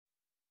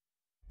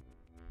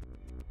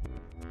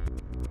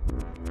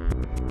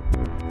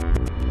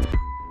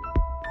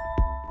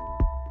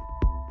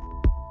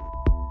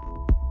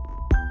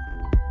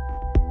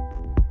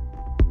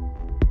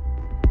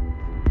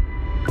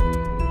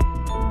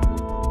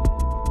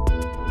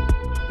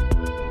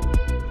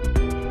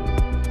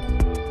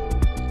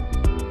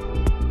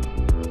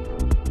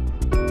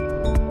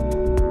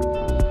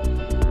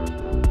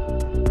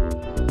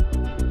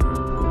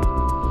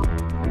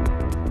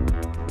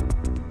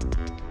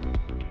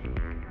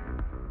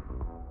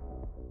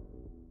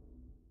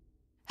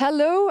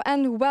Hello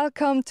and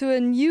welcome to a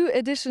new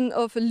edition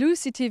of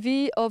Luci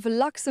TV of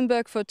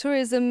Luxembourg for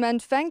Tourism,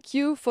 and thank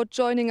you for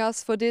joining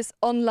us for this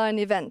online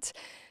event.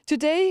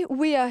 Today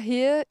we are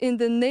here in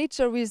the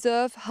nature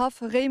reserve Haff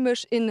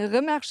Réimech in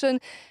Remerschen.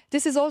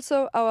 This is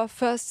also our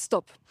first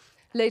stop.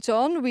 Later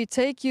on we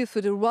take you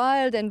through the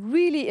wild and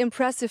really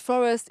impressive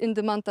forest in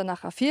the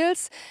Manternach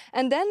fields,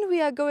 and then we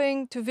are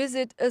going to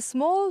visit a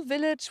small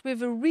village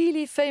with a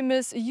really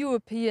famous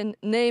European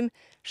name,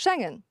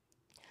 Schengen.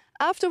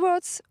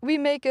 Afterwards, we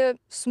make a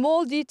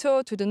small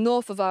detour to the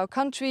north of our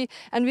country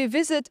and we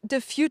visit the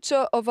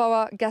future of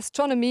our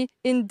gastronomy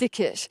in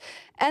Dickirch.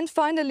 And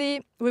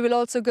finally, we will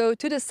also go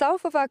to the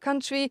south of our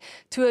country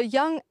to a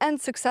young and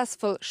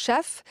successful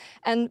chef.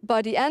 And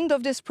by the end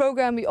of this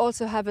program, we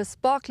also have a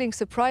sparkling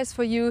surprise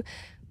for you.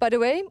 By the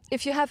way,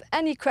 if you have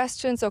any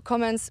questions or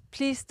comments,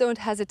 please don't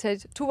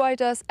hesitate to write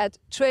us at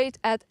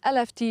trade@lft.lu.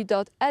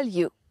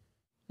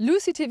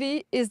 Luci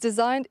TV is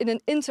designed in an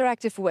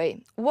interactive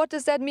way. What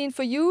does that mean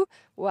for you?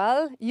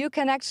 Well, you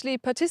can actually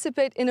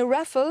participate in a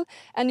raffle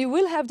and you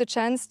will have the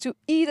chance to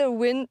either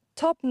win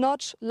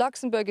top-notch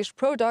Luxembourgish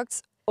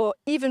products or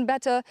even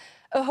better,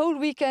 a whole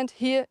weekend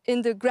here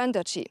in the Grand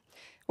Duchy.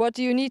 What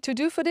do you need to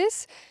do for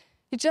this?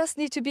 You just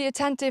need to be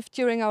attentive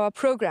during our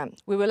program.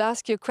 We will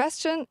ask you a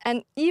question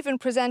and even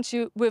present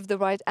you with the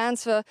right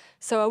answer,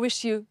 so I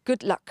wish you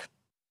good luck.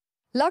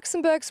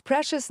 Luxembourg's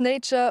precious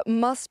nature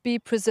must be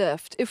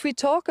preserved. If we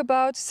talk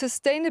about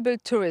sustainable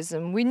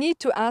tourism, we need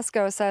to ask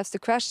ourselves the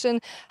question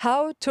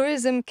how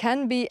tourism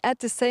can be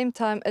at the same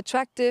time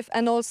attractive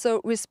and also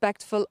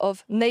respectful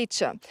of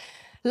nature.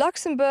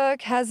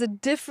 Luxembourg has a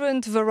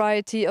different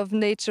variety of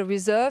nature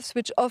reserves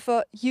which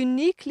offer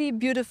uniquely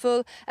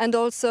beautiful and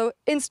also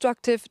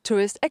instructive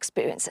tourist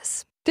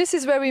experiences. This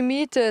is where we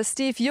meet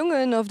Steve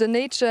Jungen of the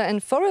Nature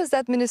and Forest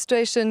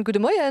Administration.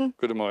 Guten Morgen.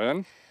 Guten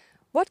Morgen.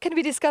 What can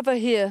we discover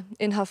here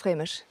in Haff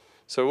Réimech?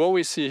 So what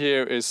we see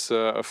here is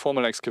a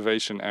formal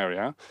excavation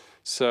area.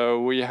 So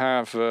we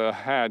have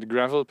had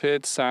gravel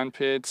pits, sand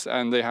pits,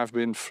 and they have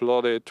been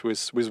flooded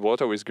with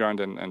water, with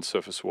ground and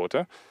surface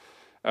water.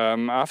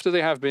 After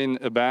they have been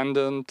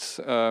abandoned,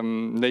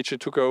 nature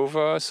took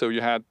over. So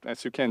you had,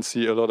 as you can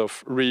see, a lot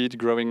of reed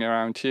growing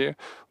around here.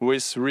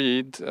 With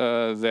reed,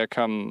 they're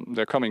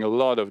coming a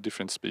lot of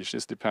different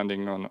species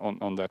depending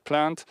on that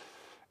plant.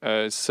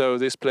 So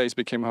this place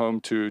became home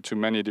to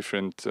many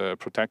different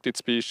protected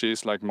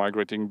species like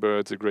migrating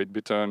birds, the great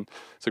bittern,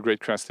 the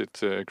great crested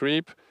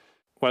grebe.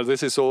 Well,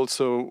 this is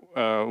also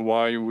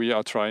why we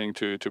are trying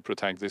to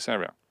protect this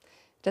area.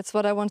 That's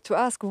what I want to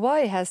ask.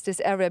 Why has this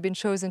area been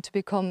chosen to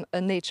become a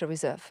nature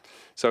reserve?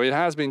 So it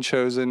has been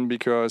chosen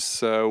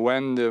because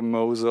when the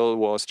Moselle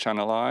was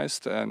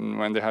channelized and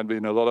when there had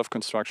been a lot of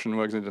construction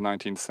works in the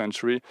 19th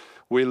century,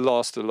 we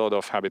lost a lot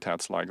of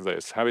habitats like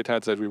this.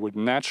 Habitats that we would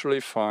naturally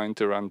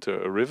find around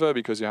a river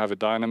because you have a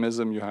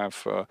dynamism, you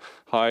have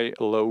high,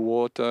 low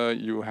water,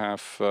 you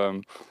have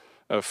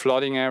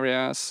flooding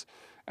areas.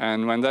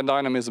 And when that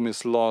dynamism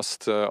is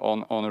lost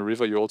on a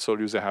river, you also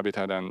lose the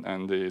habitat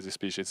and the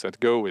species that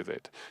go with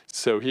it.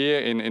 So here,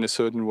 in a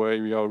certain way,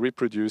 we are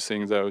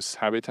reproducing those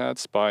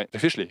habitats by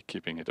artificially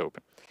keeping it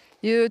open.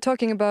 You're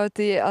talking about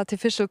the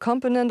artificial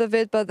component of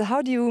it, but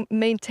how do you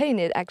maintain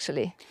it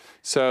actually?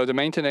 So the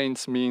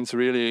maintenance means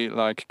really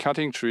like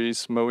cutting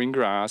trees, mowing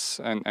grass,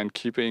 and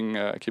keeping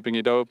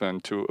it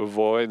open to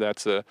avoid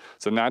that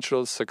the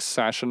natural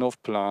succession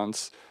of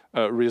plants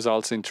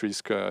results in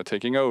trees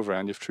taking over.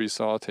 And if trees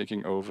are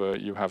taking over,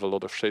 you have a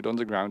lot of shade on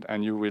the ground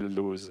and you will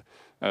lose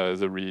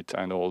the reed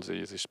and all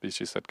the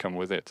species that come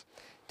with it.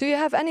 Do you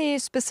have any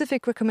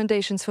specific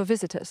recommendations for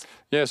visitors?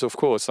 Yes, of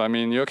course. I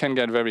mean, you can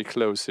get very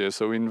close here.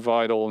 So we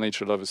invite all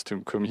nature lovers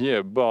to come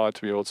here,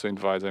 but we also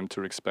invite them to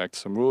respect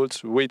some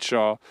rules, which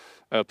are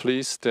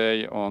please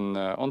stay on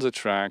the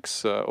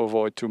tracks,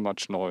 avoid too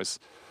much noise.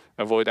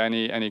 Avoid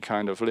any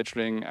kind of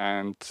littering,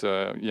 and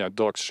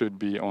dogs should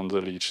be on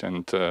the leash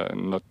and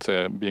not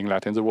being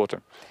let in the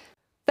water.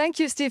 Thank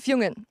you, Steve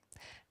Jungen.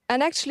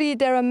 And actually,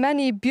 there are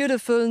many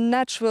beautiful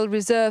natural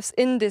reserves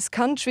in this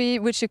country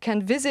which you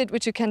can visit,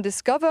 which you can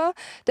discover.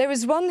 There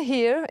is one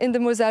here in the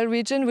Moselle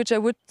region which I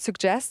would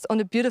suggest on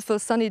a beautiful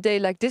sunny day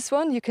like this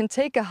one. You can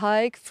take a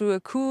hike through a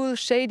cool,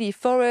 shady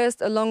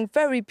forest along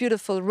very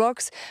beautiful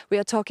rocks. We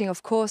are talking,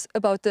 of course,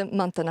 about the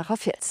Manternach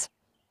fields.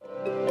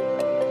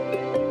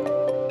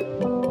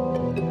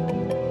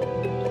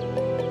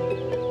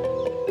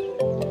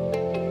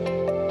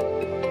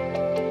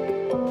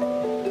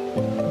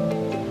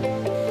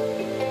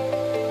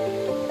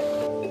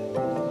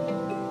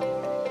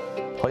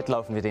 Heute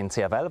laufen wir den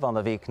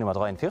CRL-Wanderweg Nummer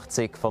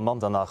 43 von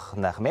Manternach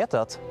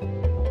Mertert.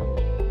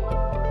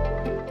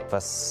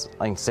 Was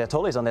eigentlich sehr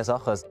toll ist an der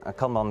Sache,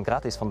 kann man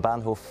gratis von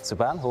Bahnhof zu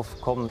Bahnhof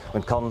kommen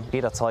und kann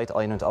jederzeit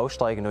ein- und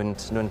aussteigen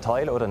und nur einen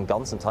Teil oder einen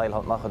ganzen Teil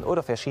halt machen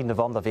oder verschiedene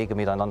Wanderwege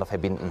miteinander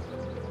verbinden.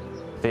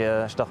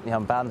 Wir starten hier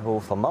am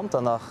Bahnhof von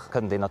Manternach,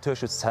 können den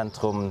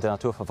Naturschutzzentrum der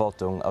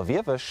Naturverwaltung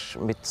Avierwech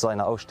mit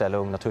seiner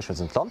Ausstellung Naturschutz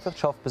und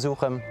Landwirtschaft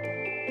besuchen.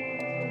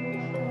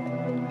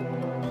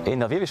 In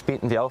der Vivisch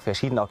bieten wir auch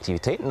verschiedene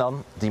Aktivitäten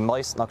an. Die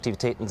meisten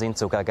Aktivitäten sind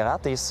sogar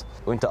gratis.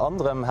 Unter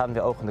anderem haben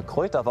wir auch eine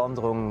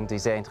Kräuterwanderung, die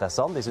sehr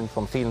interessant ist und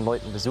von vielen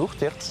Leuten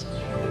besucht wird.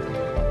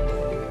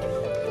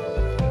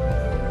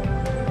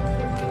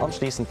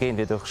 Anschließend gehen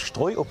wir durch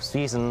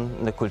Streuobstwiesen,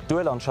 eine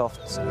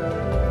Kulturlandschaft.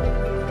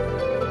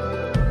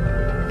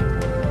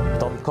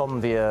 Dann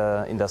kommen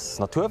wir in das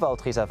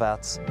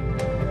Naturwaldreservat.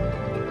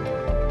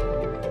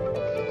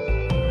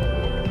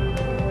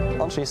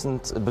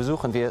 Anschließend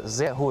besuchen wir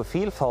sehr hohe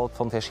Vielfalt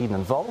von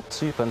verschiedenen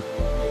Waldtypen,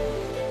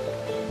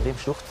 dem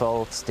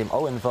Schluchtwald, dem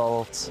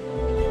Auenwald.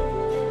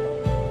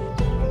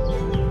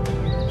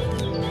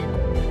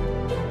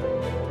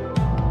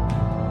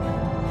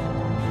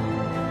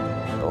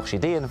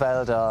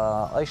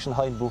 Orchideenwälder,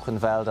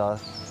 Eichenhainbuchenwälder,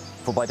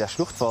 wobei der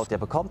Schluchtwald der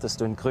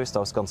bekannteste und größte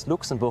aus ganz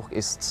Luxemburg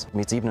ist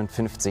mit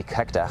 57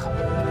 Hektar.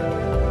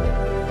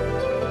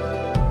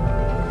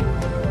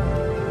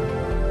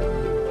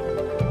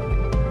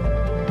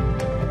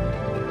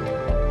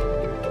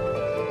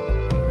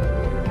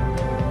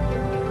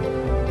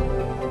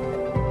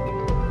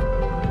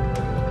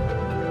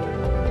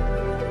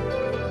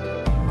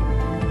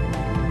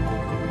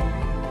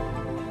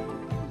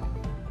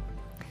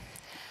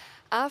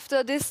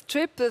 After this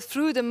trip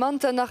through the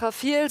Manternach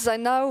fields, I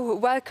now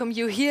welcome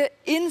you here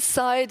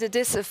inside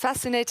this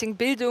fascinating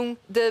building,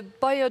 the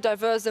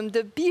Biodiversum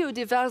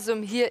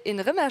here in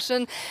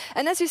Réimech.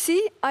 And as you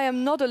see, I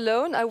am not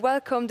alone. I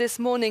welcome this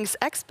morning's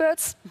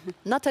experts,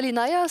 Nathalie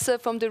Neiers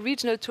from the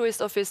Regional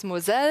Tourist Office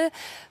Moselle,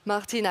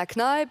 Martine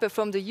Kneip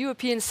from the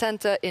European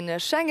Center in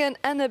Schengen,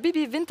 and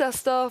Bibi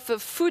Wintersdorf, a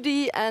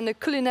foodie and a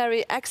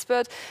culinary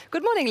expert.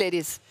 Good morning,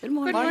 ladies. Good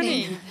morning. Good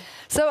morning.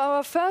 So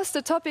our first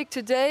topic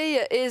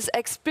today is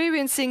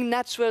experiencing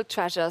natural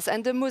treasures,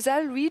 and the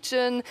Moselle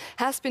region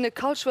has been a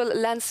cultural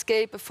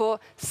landscape for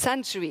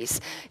centuries.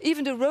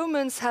 Even the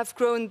Romans have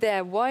grown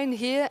their wine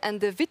here,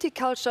 and the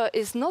viticulture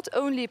is not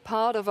only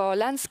part of our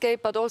landscape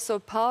but also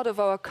part of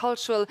our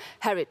cultural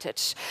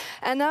heritage.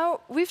 And now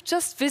we've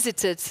just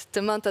visited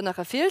the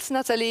Manternach fields.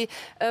 Nathalie,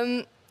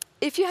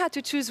 if you had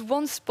to choose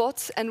one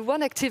spot and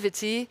one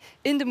activity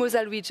in the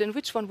Moselle region,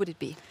 which one would it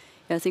be?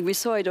 I think we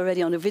saw it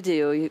already on the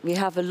video. We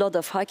have a lot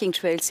of hiking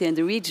trails here in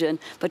the region,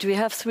 but we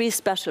have three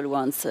special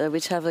ones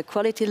which have a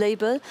quality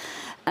label.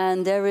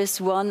 And there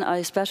is one I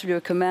especially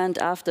recommend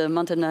after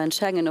Manternach and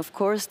Schengen, of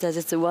course. That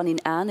is the one in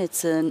Anne.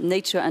 It's a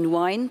nature and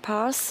wine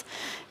path.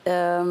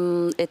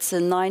 It's a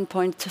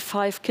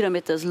 9.5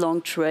 kilometers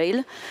long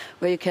trail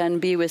where you can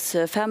be with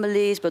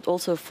families, but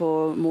also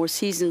for more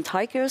seasoned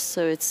hikers.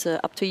 So it's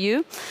up to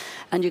you.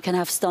 And you can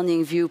have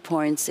stunning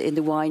viewpoints in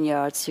the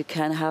vineyards. You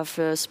can have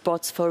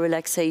spots for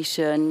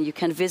relaxation. You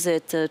can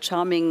visit the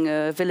charming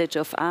village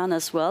of Anne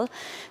as well,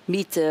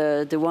 meet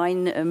the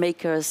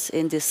winemakers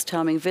in this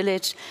charming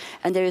village.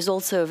 And there is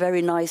also a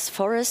very nice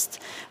forest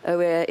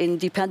where,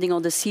 depending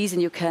on the season,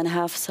 you can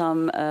have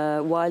some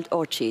wild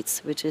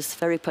orchids, which is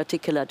very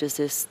particular to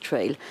this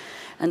trail.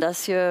 And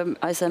as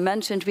I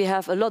mentioned, we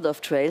have a lot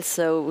of trails,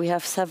 so we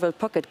have several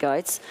pocket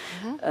guides,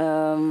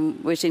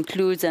 which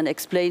includes and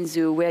explains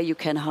you where you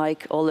can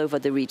hike all over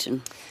the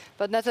region.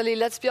 But Nathalie,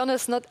 let's be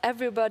honest, not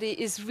everybody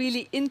is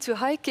really into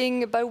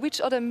hiking. By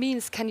which other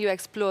means can you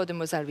explore the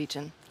Moselle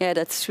region? Yeah,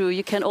 that's true.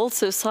 You can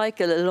also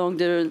cycle along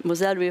the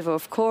Moselle River,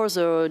 of course,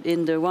 or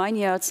in the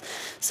vineyards.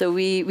 So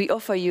we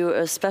offer you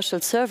a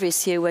special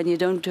service here when you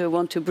don't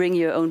want to bring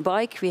your own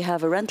bike. We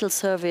have a rental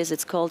service.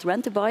 It's called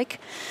Rent a Bike.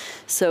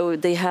 So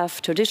they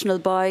have traditional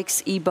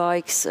bikes,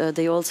 e-bikes.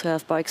 They also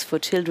have bikes for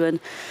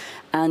children.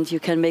 And you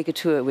can make a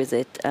tour with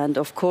it. And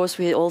of course,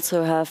 we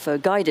also have a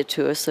guided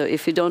tour. So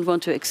if you don't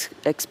want to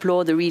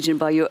explore the region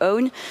by your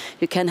own,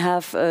 you can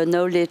have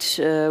knowledge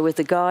with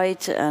the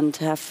guide and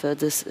have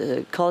this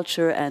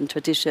culture and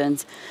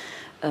traditions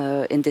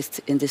in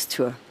this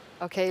tour.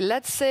 Okay,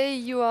 let's say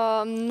you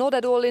are not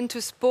at all into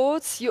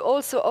sports. You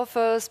also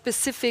offer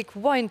specific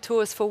wine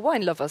tours for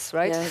wine lovers,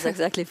 right? Yes,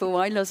 exactly. For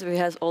wine lovers, we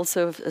have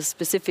also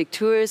specific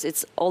tours.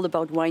 It's all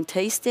about wine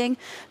tasting,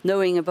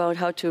 knowing about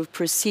how to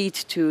proceed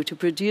to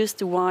produce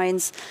the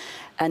wines.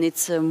 And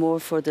it's more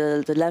for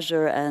the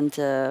leisure and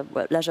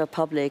leisure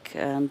public,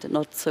 and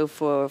not so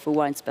for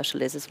wine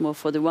specialists. It's more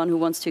for the one who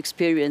wants to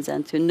experience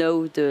and to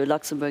know the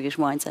Luxembourgish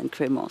wines and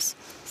créments.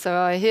 So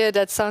I hear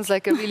that sounds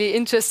like a really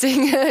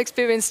interesting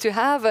experience to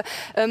have.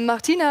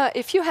 Martina,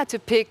 if you had to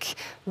pick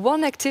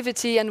one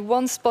activity and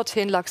one spot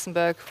here in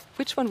Luxembourg,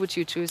 which one would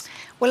you choose?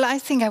 Well, I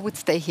think I would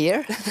stay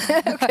here.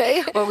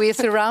 Okay. Well, we're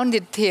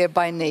surrounded here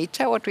by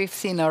nature, what we've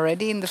seen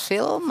already in the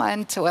film.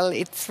 And, well,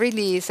 it's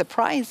really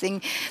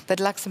surprising that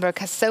Luxembourg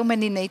has so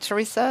many nature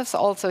reserves.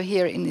 Also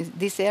here in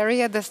this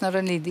area, there's not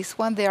only this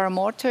one, there are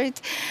more to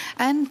it.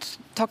 And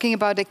talking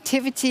about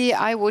activity,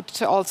 I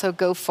would also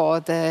go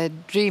for the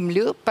Dream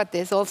Loop, but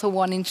there's also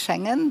one in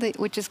Schengen,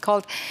 which is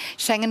called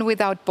Schengen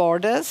Without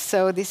Borders.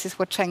 So this is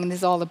what Schengen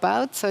is all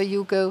about. So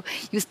you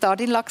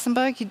start in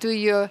Luxembourg, you do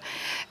your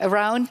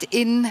round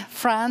in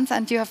France,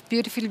 and you have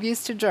beautiful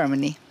views to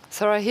Germany.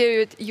 So I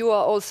hear you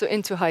are also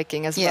into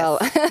hiking as well.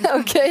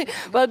 Okay.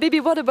 Well, Bibi,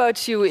 what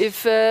about you?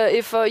 If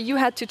you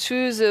had to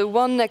choose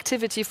one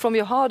activity from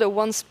your heart or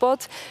one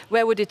spot,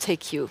 where would it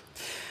take you?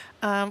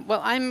 Well,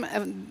 I'm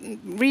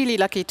really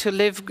lucky to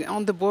live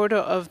on the border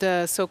of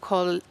the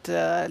so-called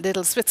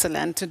little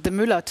Switzerland, the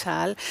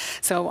Müllertal.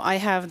 So I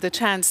have the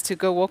chance to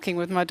go walking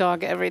with my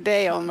dog every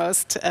day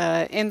almost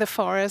in the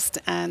forest,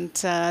 and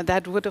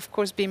that would of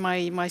course be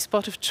my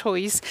spot of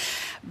choice.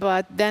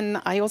 But then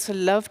I also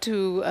love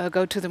to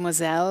go to the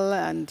Moselle,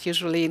 and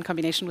usually in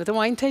combination with a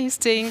wine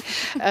tasting.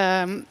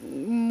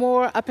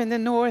 More up in the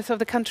north of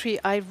the country,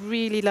 I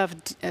really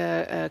loved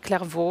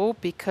Clairvaux,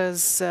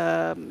 because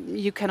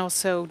you can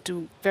also do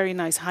very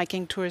nice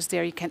hiking tours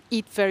there. You can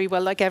eat very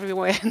well, like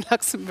everywhere in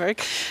Luxembourg.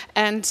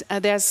 And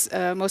there's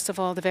most of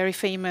all the very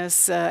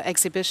famous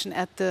exhibition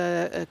at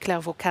the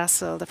Clairvaux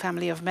Castle, the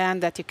Family of Man,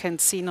 that you can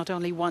see not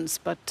only once,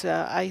 but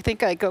I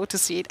think I go to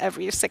see it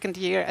every second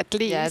year at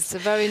least. Yeah, it's a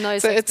very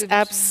nice exhibition. It's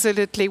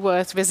absolutely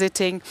worth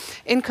visiting,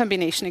 in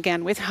combination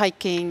again with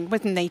hiking,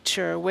 with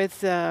nature,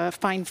 with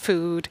fine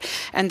food.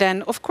 And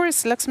then, of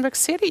course, Luxembourg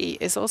City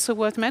is also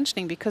worth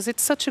mentioning, because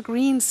it's such a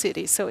green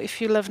city. So if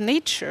you love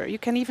nature, you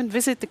can even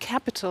visit the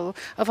capital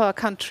of our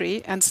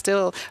country and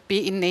still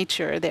be in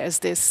nature. There's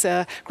this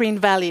green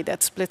valley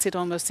that splits it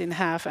almost in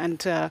half,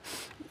 and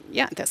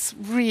yeah, that's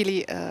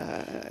really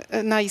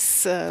a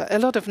nice, a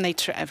lot of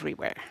nature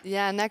everywhere.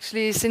 Yeah, and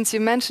actually, since you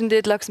mentioned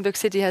it, Luxembourg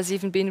City has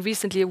even been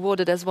recently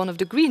awarded as one of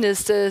the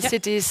greenest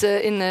cities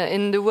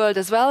in the world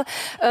as well.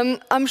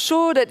 I'm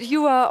sure that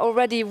you are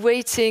already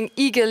waiting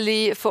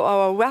eagerly for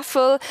our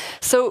raffle.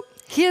 So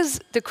here's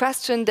the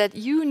question that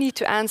you need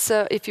to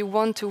answer if you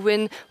want to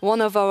win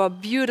one of our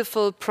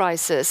beautiful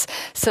prizes.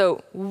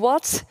 So,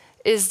 what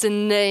is the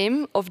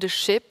name of the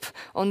ship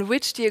on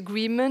which the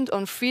agreement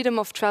on freedom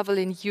of travel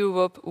in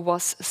Europe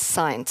was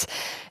signed?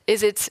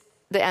 Is it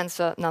the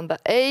answer number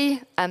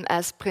A,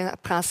 MS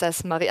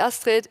Princess Marie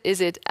Astrid? Is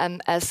it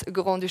MS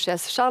Grande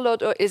Duchesse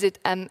Charlotte? Or is it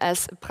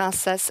MS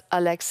Princess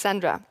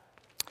Alexandra?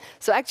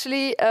 So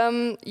actually,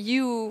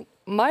 you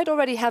might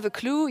already have a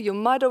clue, you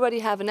might already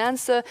have an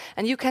answer,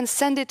 and you can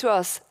send it to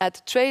us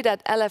at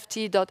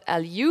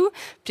trade@lft.lu.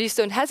 Please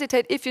don't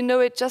hesitate. If you know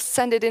it, just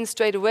send it in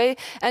straight away.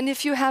 And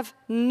if you have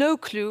no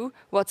clue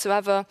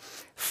whatsoever,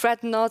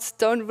 fret not,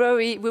 don't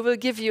worry, we will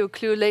give you a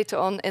clue later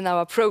on in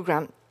our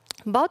program.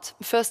 But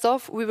first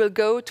off, we will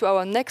go to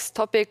our next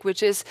topic,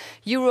 which is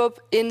Europe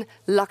in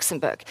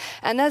Luxembourg.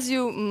 And as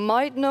you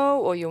might know,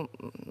 or you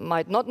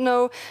might not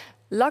know,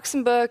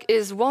 Luxembourg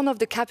is one of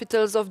the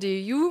capitals of the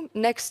EU,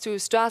 next to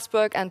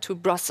Strasbourg and to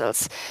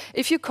Brussels.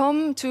 If you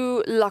come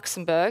to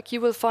Luxembourg, you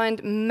will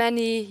find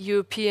many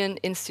European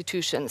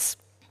institutions.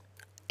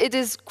 It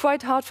is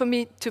quite hard for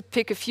me to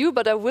pick a few,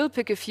 but I will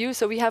pick a few.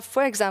 So we have,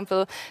 for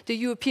example, the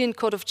European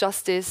Court of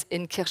Justice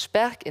in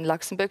Kirchberg in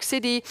Luxembourg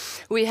City.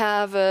 We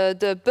have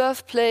the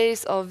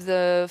birthplace of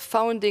the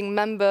founding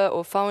member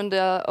or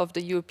founder of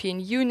the European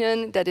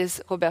Union, that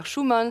is Robert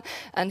Schuman,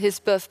 and his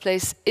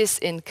birthplace is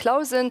in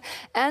Clausen.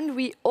 And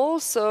we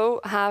also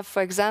have,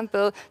 for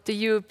example, the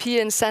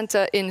European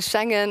Center in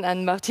Schengen,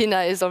 and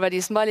Martina is already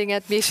smiling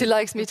at me. She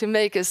likes me to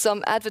make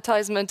some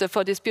advertisement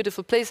for this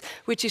beautiful place,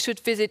 which you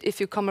should visit if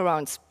you come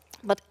around.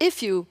 But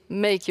if you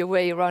make your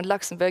way around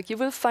Luxembourg, you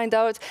will find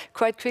out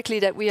quite quickly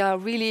that we are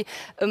really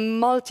a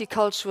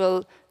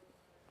multicultural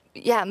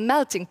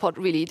melting pot,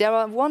 really. There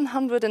are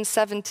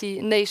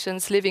 170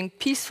 nations living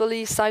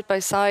peacefully side by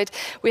side.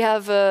 We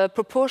have a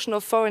proportion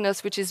of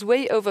foreigners which is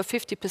way over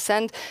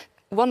 50%,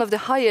 one of the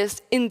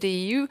highest in the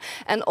EU.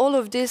 And all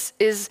of this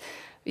is,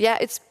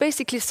 it's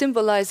basically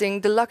symbolizing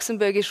the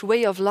Luxembourgish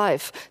way of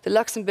life, the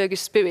Luxembourgish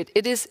spirit.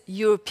 It is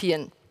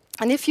European.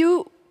 And if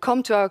you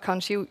come to our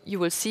country, you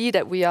will see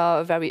that we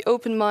are a very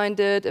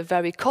open-minded, a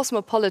very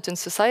cosmopolitan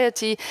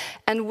society,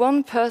 and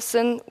one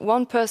person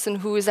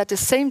who is at the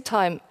same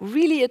time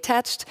really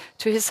attached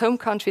to his home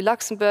country,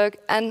 Luxembourg,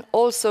 and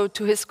also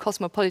to his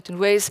cosmopolitan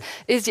ways,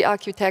 is the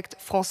architect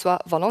François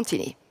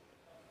Valentiny.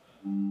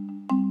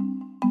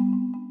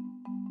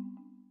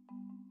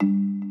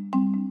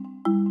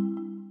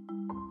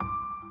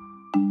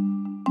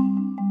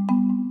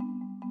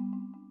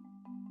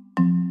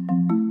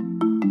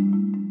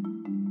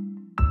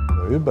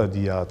 Über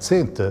die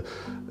Jahrzehnte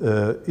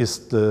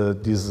ist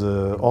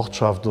diese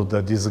Ortschaft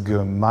oder diese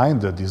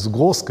Gemeinde, diese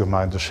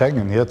Großgemeinde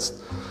Schengen jetzt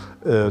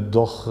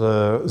doch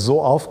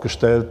so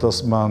aufgestellt,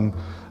 dass man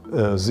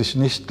sich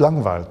nicht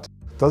langweilt.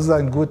 Das ist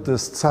ein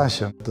gutes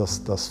Zeichen,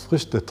 dass das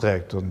Früchte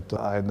trägt und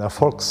ein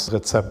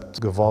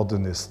Erfolgsrezept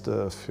geworden ist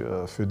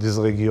für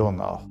diese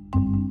Region auch.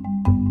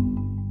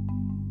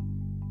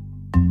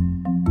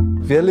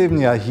 Wir leben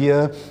ja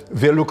hier,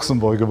 wir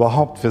Luxemburg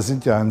überhaupt, wir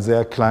sind ja ein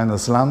sehr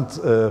kleines Land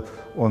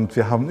und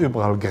wir haben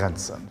überall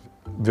Grenzen.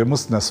 Wir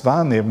mussten es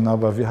wahrnehmen,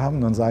 aber wir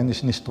haben uns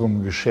eigentlich nicht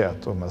drum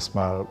geschert, um es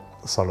mal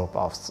salopp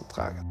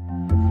auszutragen.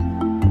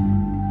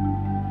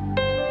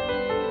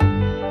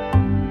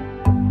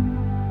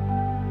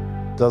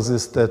 Das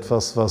ist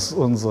etwas, was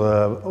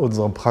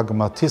unserem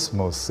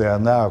Pragmatismus sehr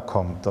nahe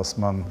kommt, dass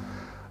man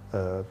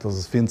dass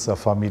es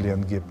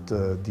Winzerfamilien gibt,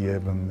 die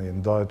eben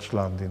in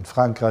Deutschland, in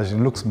Frankreich,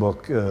 in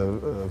Luxemburg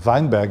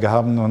Weinberge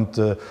haben und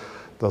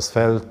das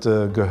Feld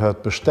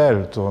gehört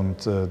bestellt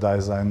und da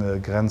ist eine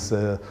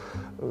Grenze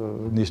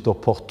nicht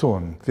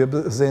opportun. Wir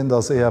sehen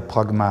das eher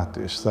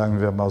pragmatisch, sagen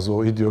wir mal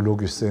so,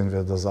 ideologisch sehen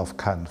wir das auf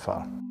keinen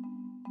Fall.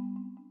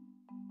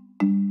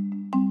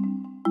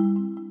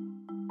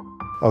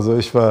 Also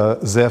ich war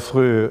sehr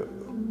früh,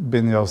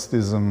 bin ich aus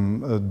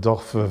diesem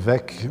Dorf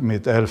weg.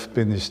 Mit 11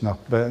 bin ich nach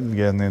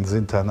Belgien ins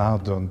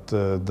Internat und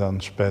dann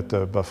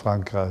später über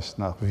Frankreich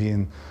nach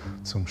Wien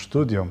zum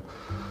Studium.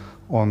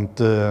 Und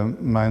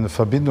meine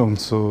Verbindung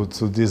zu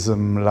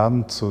diesem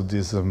Land, zu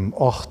diesem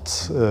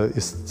Ort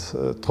ist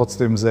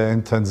trotzdem sehr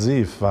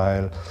intensiv,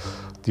 weil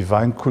die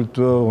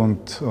Weinkultur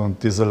und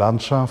diese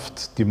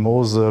Landschaft, die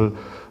Mosel,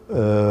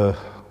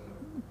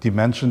 die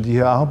Menschen, die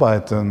hier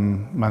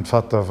arbeiten. Mein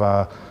Vater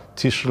war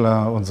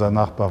Tischler, unser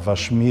Nachbar war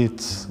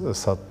Schmied.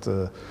 Es hat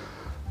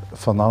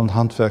von allen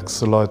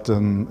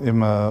Handwerksleuten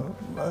immer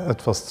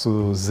etwas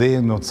zu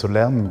sehen und zu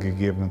lernen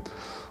gegeben.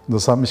 Und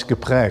das hat mich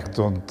geprägt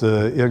und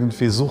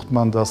irgendwie sucht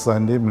man das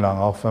sein Leben lang,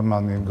 auch wenn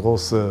man in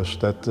große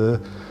Städte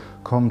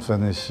kommt.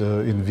 Wenn ich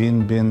in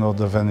Wien bin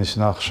oder wenn ich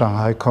nach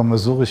Shanghai komme,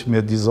 suche ich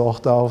mir diese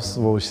Orte aus,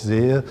 wo ich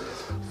sehe,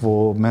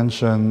 wo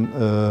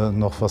Menschen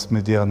noch was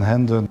mit ihren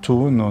Händen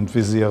tun und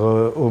wie sie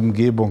ihre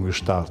Umgebung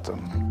gestalten.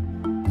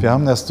 Wir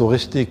haben erst so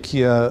richtig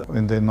hier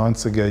in den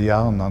 90er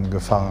Jahren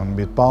angefangen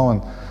mit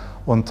Bauen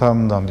und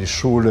haben dann die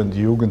Schulen,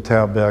 die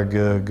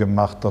Jugendherberge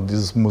gemacht, dann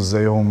dieses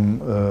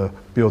Museum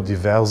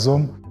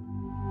Biodiversum.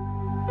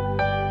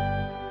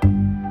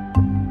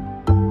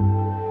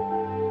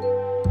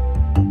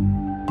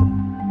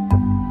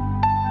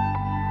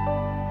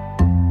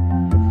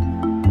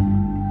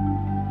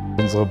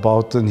 Unsere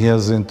Bauten hier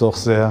sind doch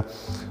sehr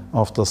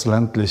auf das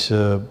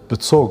Ländliche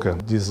bezogen.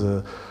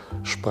 Diese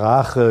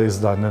Sprache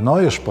ist eine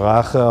neue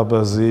Sprache,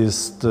 aber sie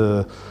ist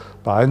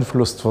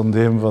beeinflusst von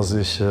dem, was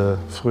ich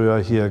früher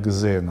hier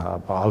gesehen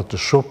habe. Alte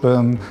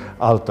Schuppen,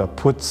 alter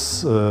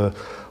Putz,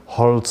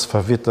 Holz,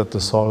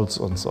 verwittertes Holz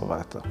und so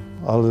weiter.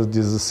 Alle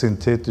diese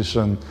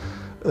synthetischen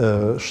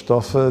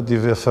Stoffe,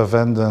 die wir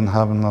verwenden,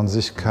 haben an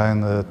sich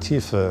keine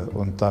Tiefe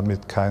und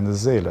damit keine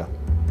Seele.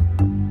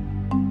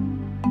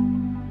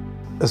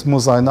 Es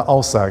muss eine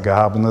Aussage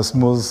haben. Es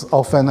muss,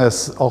 auch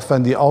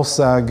wenn die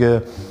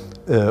Aussage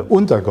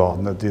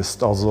untergeordnet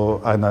ist,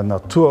 also einer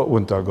Natur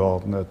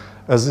untergeordnet.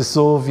 Es ist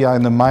so wie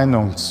eine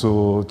Meinung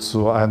zu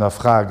einer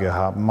Frage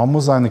haben. Man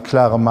muss eine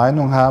klare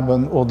Meinung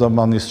haben oder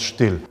man ist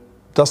still.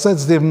 Das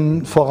setzt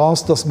eben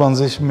voraus, dass man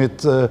sich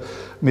mit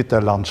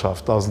der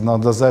Landschaft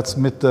auseinandersetzt,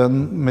 mit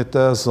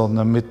der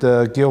Sonne, mit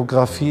der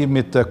Geografie,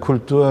 mit der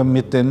Kultur,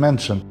 mit den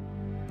Menschen.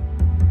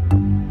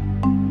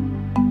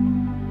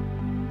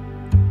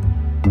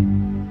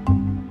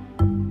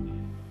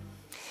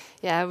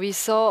 Yeah, we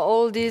saw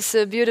all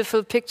these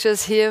beautiful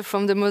pictures here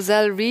from the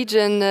Moselle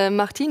region.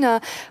 Martina,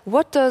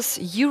 what does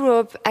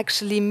Europe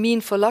actually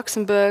mean for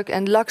Luxembourg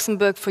and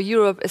Luxembourg for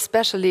Europe,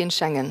 especially in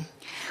Schengen?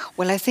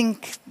 Well, I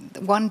think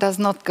one does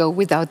not go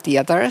without the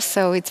other,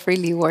 so it's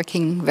really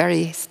working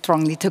very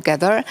strongly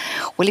together.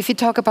 Well, if you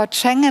talk about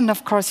Schengen,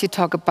 of course, you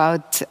talk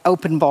about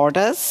open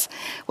borders.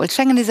 Well,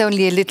 Schengen is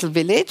only a little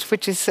village,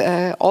 which is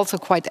also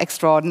quite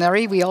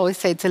extraordinary. We always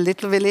say it's a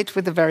little village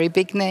with a very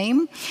big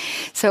name.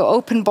 So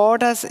open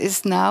borders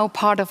is now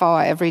part of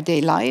our everyday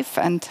life,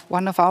 and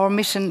one of our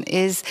mission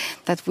is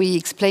that we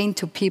explain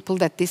to people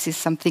that this is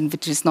something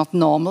which is not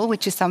normal,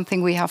 which is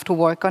something we have to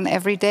work on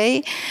every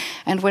day.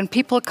 And when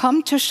people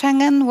come to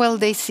Schengen, well,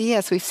 they see,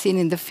 as we've seen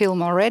in the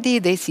film already,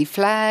 they see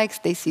flags,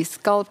 they see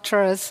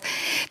sculptures,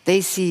 they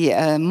see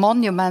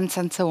monuments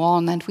and so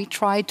on, and we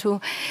try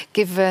to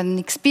give an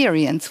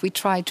experience. We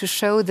try to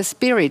show the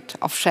spirit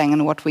of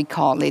Schengen, what we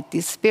call it,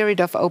 the spirit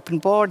of open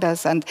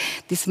borders and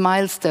this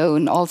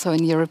milestone also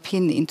in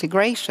European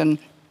integration.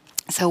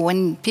 So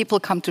when people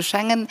come to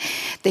Schengen,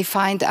 they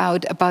find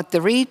out about the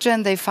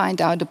region, they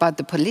find out about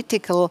the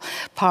political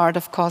part,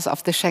 of course,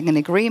 of the Schengen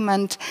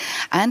Agreement.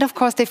 And of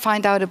course, they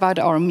find out about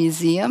our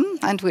museum.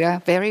 And we are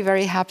very,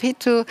 very happy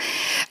to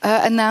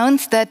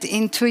announce that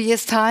in 2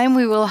 years' time,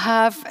 we will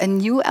have a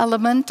new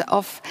element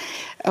of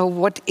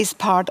what is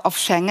part of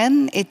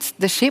Schengen. It's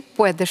the ship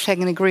where the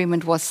Schengen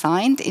Agreement was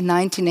signed in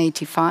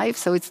 1985,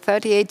 so it's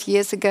 38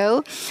 years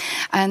ago.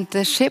 And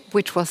the ship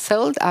which was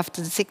sold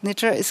after the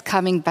signature is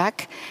coming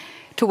back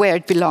to where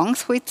it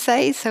belongs, we'd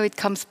say. So it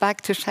comes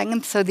back to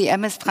Schengen. So the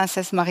MS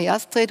Princess Marie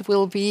Astrid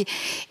will be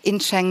in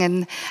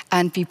Schengen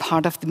and be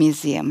part of the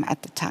museum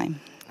at the time.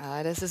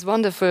 This is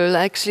wonderful.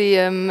 Actually,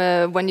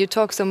 when you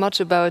talk so much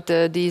about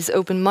these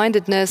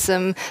open-mindedness,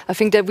 I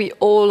think that we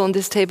all on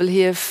this table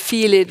here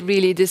feel it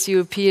really, this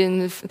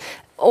European,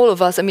 all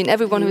of us. I mean,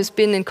 everyone who's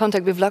been in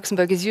contact with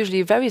Luxembourg is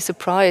usually very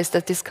surprised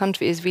that this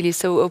country is really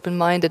so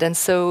open-minded and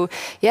so,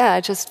 yeah,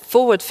 just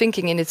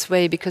forward-thinking in its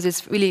way, because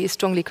it's really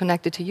strongly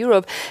connected to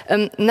Europe.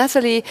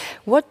 Nathalie,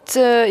 what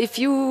if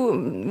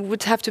you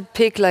would have to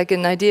pick like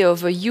an idea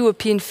of a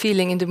European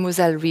feeling in the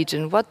Moselle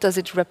region, what does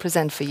it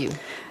represent for you?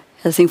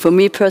 I think for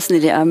me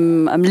personally,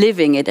 I'm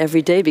living it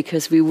every day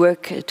because we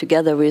work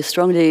together. We're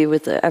strongly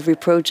with every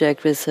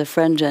project with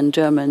French and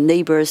German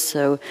neighbors.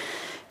 So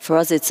for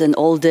us, it's an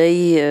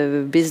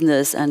all-day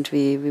business, and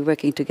we're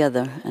working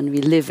together and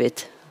we live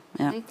it.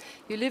 Yeah.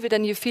 You live it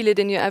and you feel it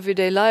in your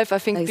everyday life. I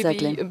think,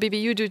 exactly. Bibi,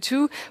 you do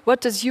too.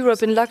 What does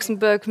Europe and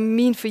Luxembourg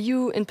mean for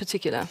you in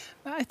particular?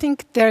 I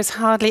think there's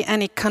hardly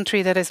any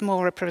country that is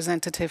more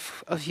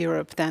representative of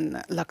Europe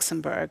than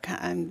Luxembourg,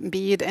 and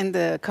be it in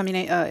the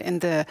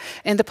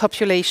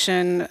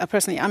population.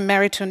 Personally, I'm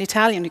married to an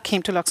Italian who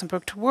came to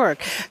Luxembourg to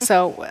work.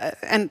 So,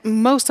 and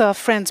most of our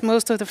friends,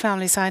 most of the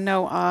families I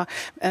know are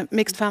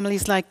mixed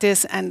families like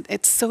this, and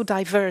it's so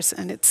diverse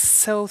and it's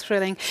so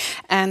thrilling.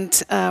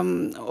 And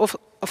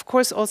of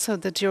course, also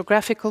the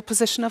geographical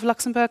position of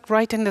Luxembourg,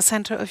 right in the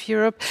center of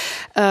Europe,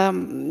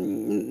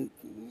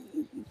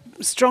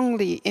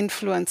 strongly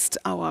influenced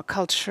our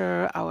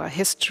culture, our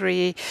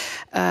history,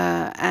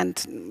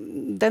 and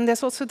then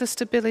there's also the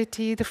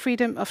stability, the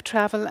freedom of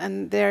travel,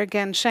 and there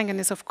again, Schengen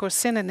is of course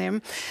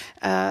synonym.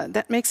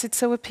 That makes it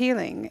so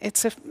appealing.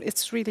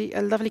 It's really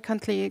a lovely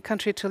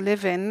country to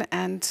live in,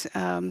 and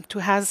to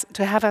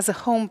have as a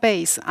home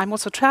base. I'm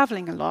also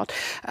traveling a lot.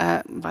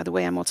 By the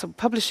way, I'm also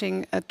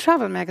publishing a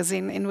travel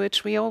magazine in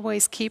which we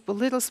always keep a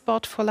little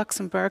spot for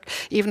Luxembourg,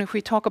 even if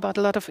we talk about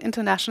a lot of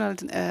international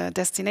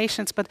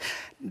destinations. But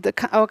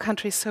our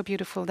country is so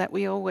beautiful that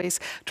we always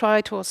try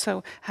to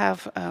also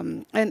have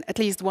at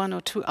least 1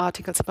 or 2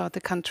 articles about the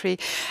country.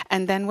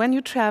 And then when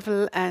you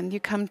travel and you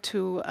come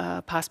to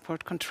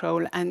passport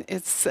control, and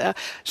it's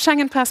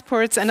Schengen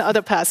passports and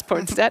other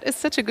passports, that is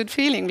such a good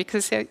feeling,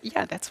 because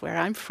yeah, that's where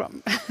I'm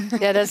from.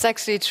 Yeah, that's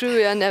actually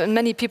true, and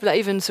many people are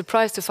even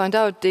surprised to find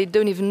out they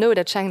don't even know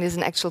that Schengen is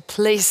an actual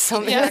place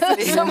somewhere.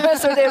 Somewhere,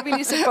 so they're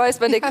really surprised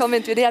when they come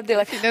into the app. They're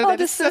like, oh,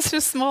 this is such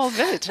a small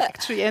village,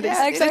 actually, and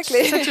yeah,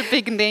 exactly. It's such a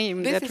big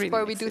name. This that is really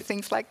why we do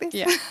things like this.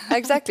 Yeah,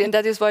 exactly, and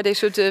that is why they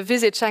should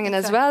visit Schengen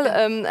as well.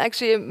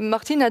 Actually,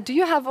 Martina, do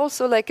you have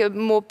also like a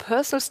more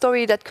personal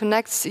story that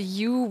connects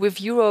you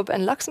with Europe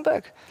and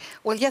Luxembourg?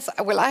 Well, yes.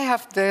 Well, I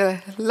have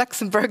the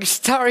Luxembourg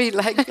story,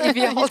 like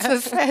Bibi also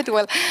said.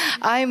 Well,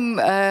 I'm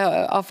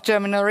of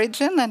German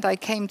origin, and I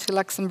came to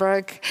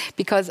Luxembourg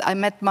because I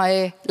met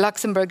my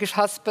Luxembourgish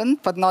husband,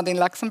 but not in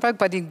Luxembourg,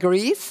 but in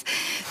Greece.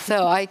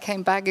 So I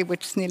came back,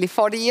 which is nearly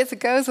 40 years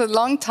ago, so a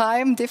long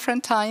time,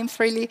 different times,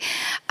 really.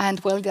 And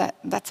well,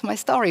 that's my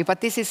story.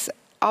 But this is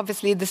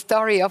obviously the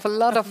story of a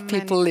lot of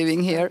people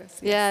living here.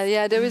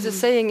 Yeah, there is a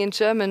saying in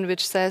German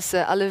which says,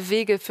 alle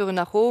Wege führen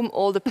nach Rom,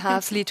 all the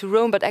paths lead to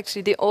Rome, but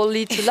actually they all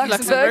lead to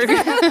Luxembourg,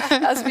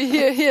 as we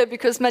hear here,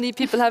 because many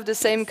people have the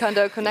same kind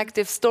of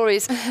connective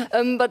stories.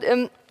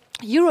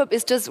 Europe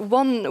is just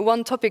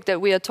one topic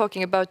that we are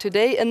talking about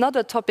today.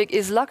 Another topic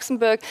is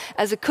Luxembourg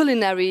as a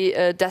culinary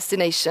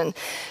destination.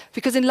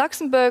 Because in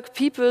Luxembourg,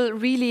 people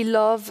really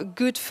love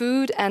good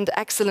food and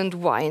excellent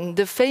wine.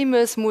 The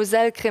famous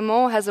Moselle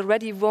Crémant has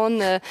already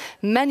won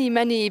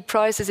many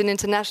prizes in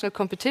international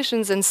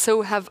competitions, and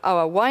so have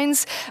our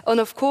wines.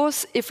 And of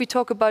course, if we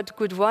talk about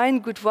good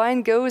wine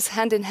goes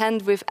hand in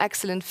hand with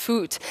excellent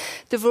food.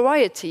 The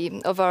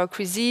variety of our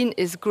cuisine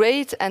is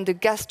great, and the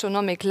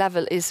gastronomic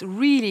level is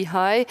really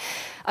high.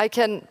 I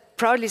can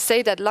proudly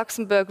say that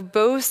Luxembourg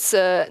boasts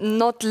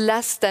not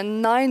less than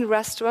 9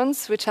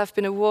 restaurants which have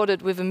been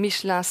awarded with a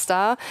Michelin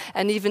star,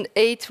 and even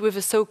 8 with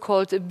a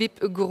so-called Bib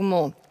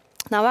Gourmand.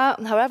 Now,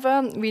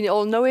 however, we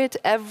all know it,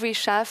 every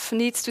chef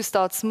needs to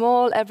start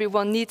small,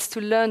 everyone needs to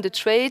learn the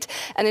trade.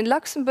 And in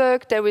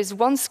Luxembourg, there is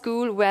one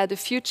school where the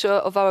future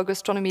of our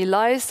gastronomy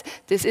lies.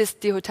 This is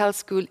the Hotel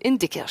School in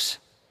Diekirch.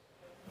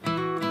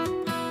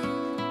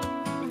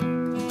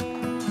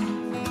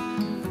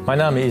 Mein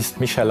Name ist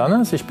Michel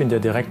Lanners, ich bin der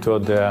Direktor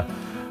der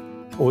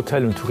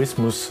Hotel- und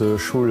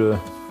Tourismusschule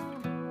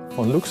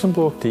von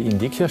Luxemburg, die in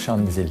Diekirch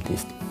angesiedelt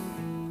ist.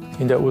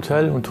 In der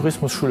Hotel- und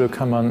Tourismusschule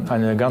kann man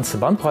eine ganze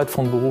Bandbreite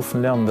von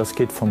Berufen lernen. Das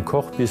geht vom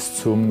Koch bis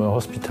zum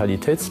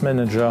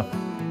Hospitalitätsmanager.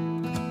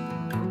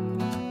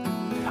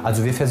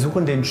 Also wir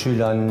versuchen den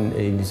Schülern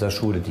in dieser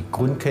Schule die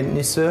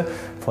Grundkenntnisse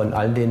von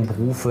all den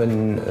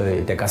Berufen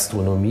der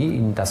Gastronomie,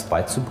 ihnen das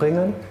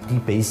beizubringen, die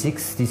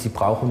Basics, die sie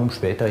brauchen, um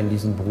später in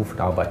diesen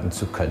Berufen arbeiten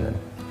zu können.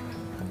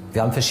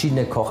 Wir haben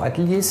verschiedene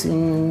Kochateliers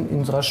in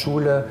unserer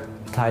Schule,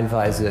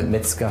 teilweise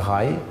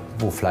Metzgerei,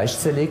 wo Fleisch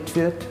zerlegt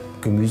wird,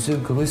 Gemüse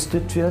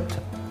gerüstet wird,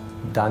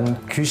 dann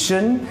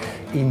Küchen,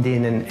 in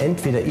denen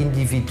entweder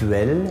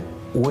individuell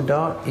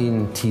oder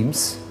in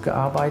Teams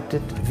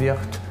gearbeitet wird.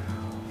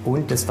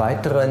 Und des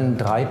Weiteren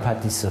 3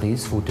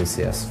 Patisseries, wo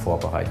Desserts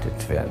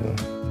vorbereitet werden.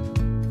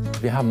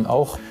 Wir haben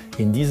auch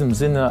in diesem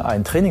Sinne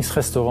ein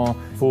Trainingsrestaurant,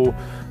 wo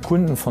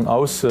Kunden von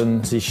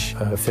außen sich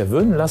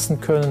verwöhnen lassen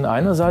können,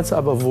 einerseits,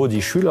 aber wo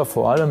die Schüler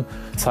vor allem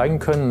zeigen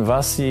können,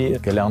 was sie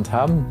gelernt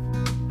haben.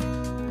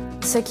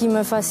 Ce qui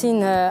me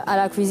fascine à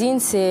la cuisine,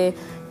 c'est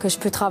que je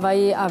peux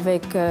travailler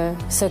avec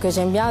ce que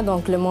j'aime bien,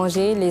 donc le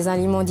manger, les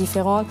aliments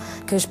différents,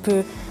 que je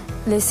peux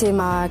laisser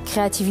ma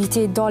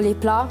créativité dans les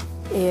plats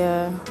et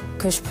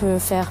que je peux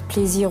faire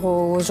plaisir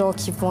aux gens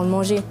qui vont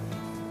manger.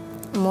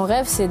 Mon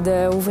rêve, c'est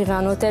d'ouvrir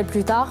un hôtel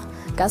plus tard,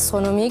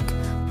 gastronomique.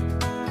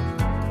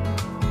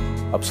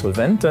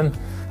 Absolventen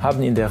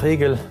haben in der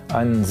Regel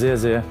ein sehr,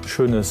 sehr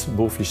schönes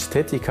berufliches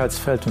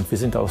Tätigkeitsfeld und wir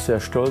sind auch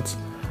sehr stolz,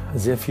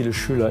 sehr viele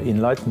Schüler in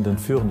leitenden,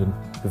 führenden,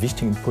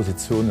 wichtigen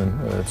Positionen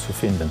zu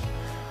finden.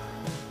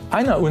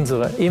 Einer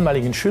unserer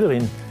ehemaligen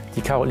Schülerinnen,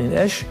 die Caroline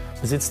Esch,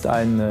 besitzt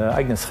ein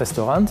eigenes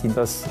Restaurant in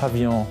das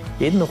Pavillon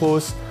Eden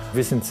Rose.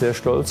 Wir sind sehr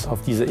stolz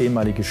auf diese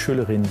ehemalige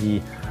Schülerin,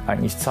 die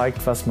eigentlich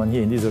zeigt, was man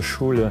hier in dieser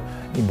Schule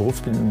im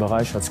berufsbildenden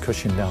Bereich als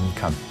Köchin lernen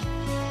kann.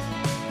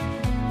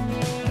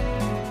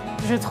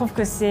 Je trouve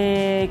que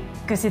c'est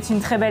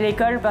une très belle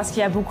école parce qu'il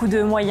y a beaucoup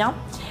de moyens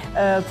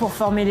pour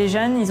former les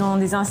jeunes. Ils ont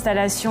des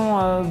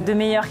installations de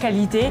meilleure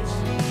qualité.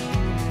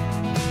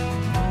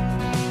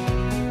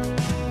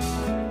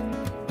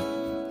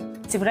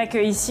 C'est vrai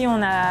qu'ici,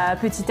 on a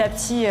petit à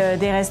petit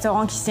des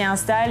restaurants qui s'y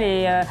installent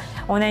et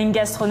on a une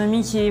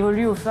gastronomie qui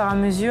évolue au fur et à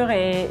mesure.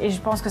 Et je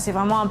pense que c'est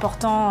vraiment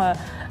important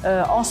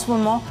en ce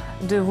moment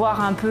de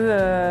voir un peu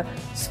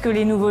ce que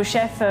les nouveaux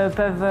chefs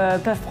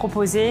peuvent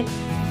proposer.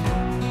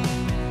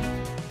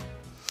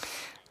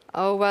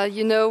 Oh, well,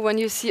 you know, when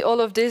you see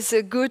all of this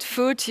good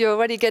food, you're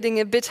already getting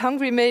a bit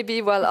hungry, maybe.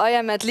 Well, I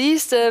am at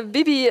least.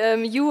 Bibi,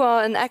 you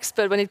are an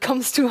expert when it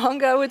comes to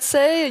hunger, I would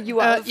say. You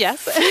are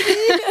yes.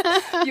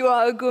 You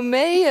are a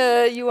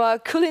gourmet, you are a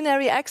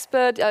culinary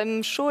expert.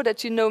 I'm sure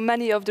that you know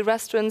many of the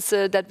restaurants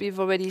that we've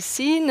already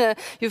seen.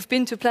 You've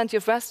been to plenty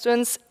of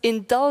restaurants.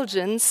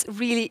 Indulgence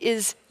really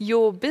is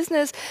your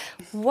business.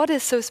 What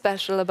is so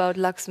special about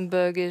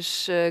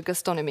Luxembourgish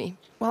gastronomy?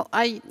 Well,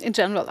 in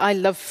general, I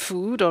love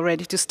food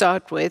already to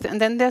start with. And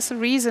then there's a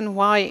reason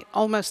why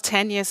almost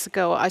 10 years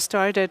ago I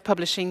started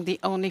publishing the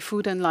only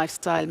food and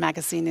lifestyle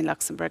magazine in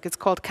Luxembourg. It's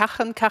called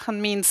Kachen. Kachen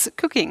means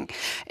cooking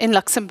in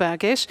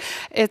Luxembourgish.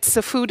 It's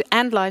a food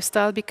and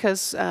lifestyle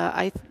because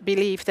I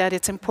believe that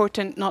it's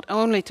important not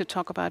only to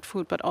talk about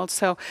food, but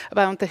also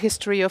about the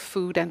history of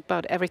food and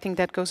about everything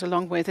that goes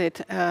along with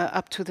it,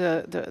 up to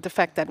the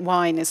fact that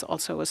wine is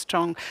also a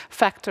strong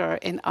factor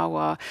in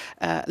our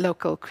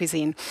local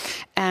cuisine.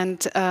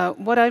 And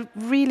what I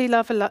really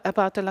love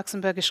about the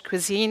Luxembourgish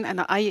cuisine,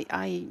 and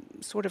I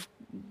sort of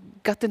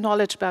got the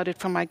knowledge about it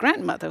from my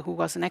grandmother, who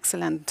was an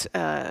excellent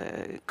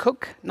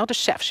cook, not a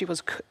chef, she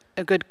was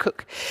a good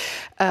cook.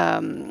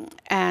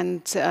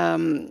 It's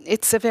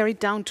a very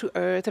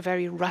down-to-earth, a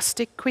very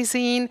rustic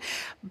cuisine,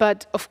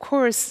 but of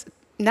course,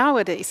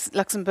 nowadays, the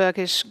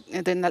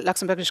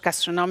Luxembourgish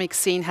gastronomic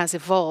scene has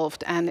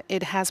evolved, and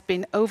it has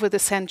been over the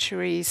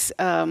centuries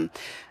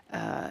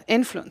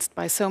influenced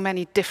by so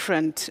many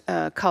different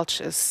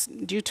cultures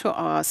due to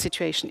our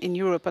situation in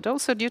Europe, but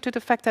also due to the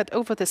fact that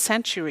over the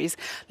centuries,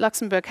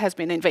 Luxembourg has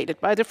been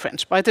invaded by the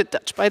French, by the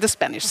Dutch, by the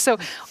Spanish. So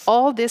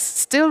all this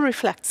still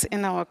reflects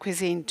in our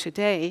cuisine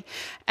today.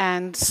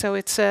 And so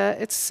it's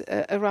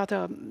a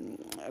rather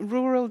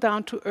rural,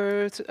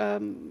 down-to-earth,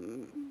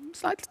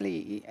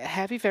 slightly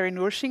heavy, very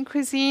nourishing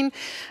cuisine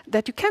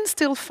that you can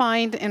still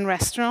find in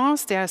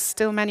restaurants. There are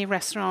still many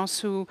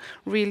restaurants who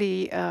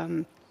really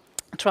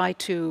try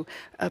to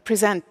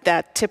present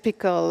that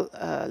typical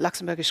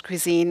Luxembourgish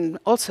cuisine,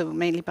 also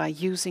mainly by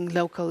using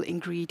local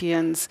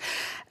ingredients.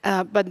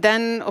 But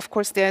then, of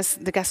course, there's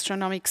the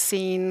gastronomic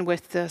scene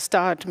with the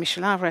starred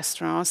Michelin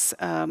restaurants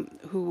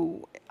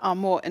who are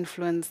more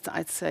influenced,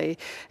 I'd say,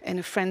 in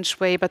a French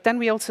way. But then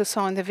we also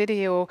saw in the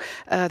video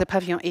the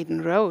Pavillon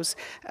Eden Rose.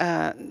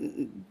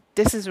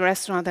 This is a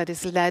restaurant that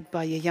is led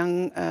by a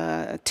young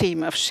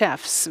team of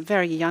chefs,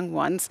 very young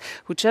ones,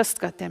 who just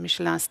got their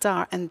Michelin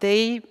star, and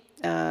they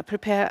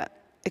prepare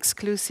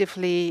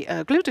exclusively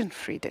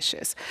gluten-free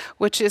dishes,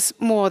 which is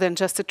more than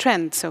just a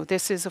trend. So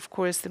this is, of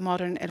course, the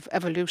modern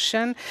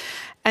evolution.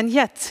 And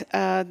yet,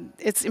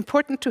 it's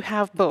important to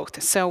have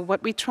both. So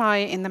what we try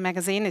in the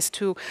magazine is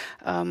to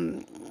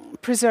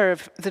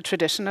preserve the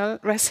traditional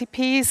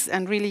recipes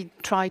and really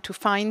try to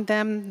find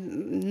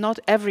them. Not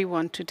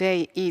everyone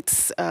today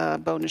eats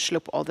Bohne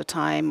Schlup all the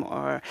time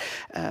or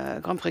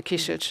Grand Prix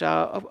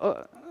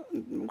Kischelcha.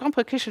 Grand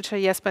Prix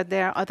Kischelcha, yes, but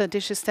there are other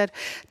dishes that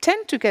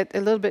tend to get a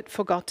little bit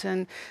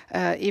forgotten,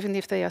 even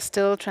if they are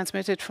still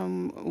transmitted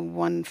from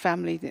one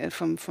family,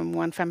 from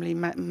one family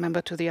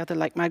member to the other,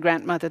 like my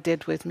grandmother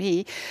did with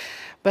me.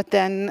 But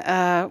then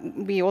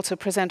we also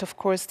present, of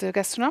course, the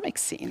gastronomic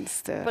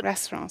scenes, the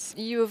restaurants.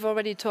 You have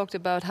already talked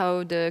about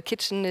how the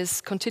kitchen is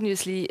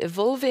continuously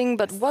evolving,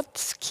 but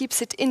what keeps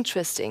it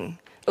interesting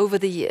over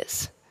the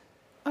years?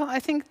 Well,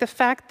 I think the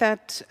fact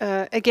that,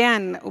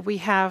 again, we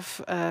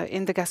have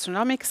in the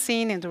gastronomic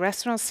scene, in the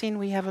restaurant scene,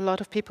 we have a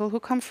lot of people who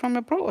come from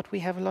abroad.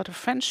 We have a lot of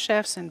French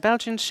chefs and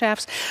Belgian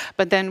chefs,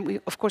 but then,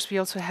 of course, we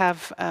also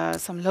have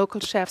some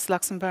local chefs,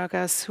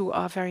 Luxembourgers, who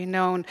are very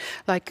known,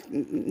 like,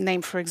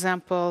 name, for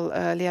example,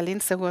 Lea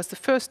Linse, who was the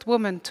first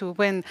woman to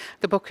win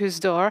the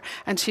Bocuse d'Or,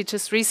 and she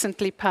just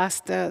recently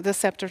passed the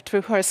scepter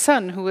to her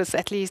son, who is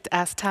at least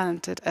as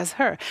talented as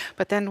her.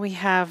 But then we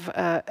have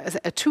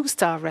a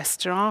two-star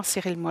restaurant,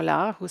 Cyril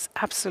Mollard, who's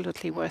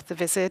absolutely worth the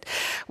visit.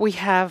 We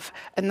have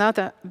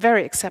another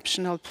very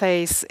exceptional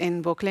place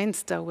in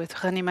Bourg-Leinster with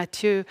René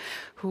Mathieu,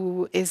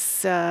 who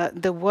is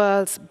the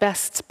world's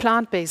best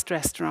plant-based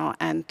restaurant.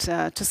 And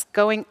just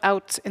going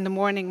out in the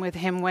morning with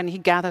him when he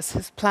gathers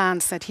his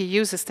plants that he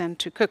uses then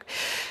to cook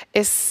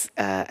is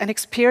an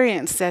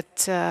experience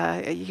that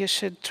you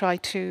should try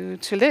to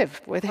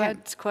live with him.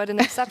 It's quite an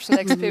exceptional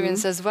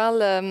experience as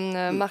well.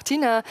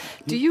 Martina,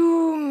 do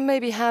you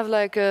maybe have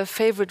like a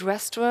favorite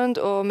restaurant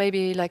or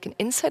maybe like an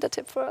insider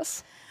tip for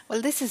us?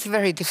 Well, this is a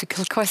very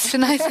difficult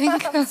question, I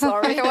think.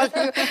 Sorry. Well,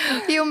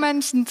 you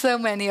mentioned so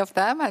many of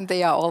them, and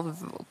they are all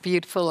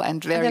beautiful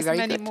and very, and very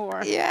many good.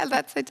 more. Yeah,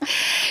 that's it.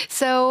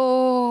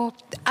 So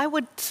I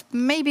would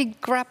maybe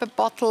grab a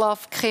bottle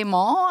of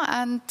Crémant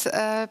and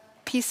a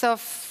piece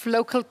of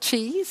local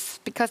cheese,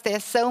 because there are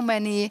so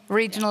many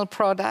regional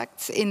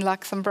products in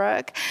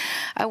Luxembourg.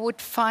 I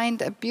would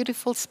find a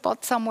beautiful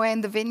spot somewhere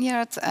in the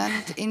vineyards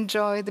and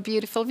enjoy the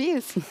beautiful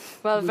views.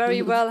 Well,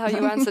 very well how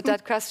you answered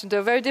that question.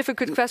 Though, very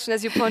difficult question,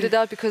 as you pointed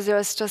out, because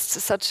there's just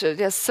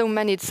there's so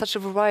many, such a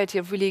variety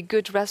of really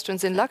good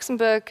restaurants in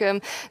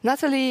Luxembourg.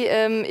 Natalie,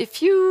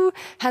 if you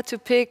had to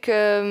pick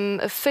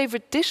a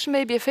favorite dish,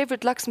 maybe a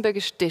favorite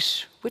Luxembourgish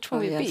dish, which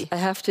one would it be? I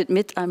have to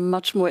admit I'm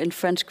much more in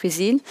French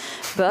cuisine,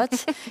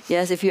 but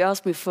yes, if you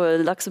ask me for a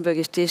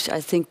Luxembourgish dish,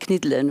 I think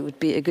knidelen would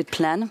be a good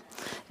plan.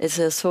 It's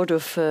a sort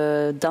of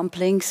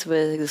dumplings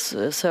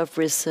served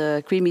with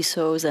creamy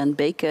sauce and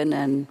bacon,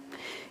 and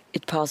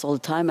it passes all the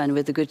time, and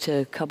with a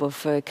good cup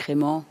of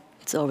Crémant.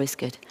 It's always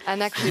good.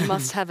 And actually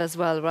must have as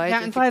well, right?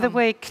 Yeah, and by the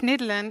way,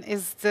 knidelen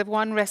is the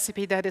one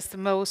recipe that is the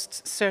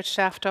most searched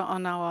after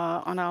on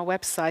our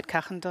website,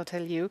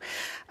 Kachen.lu,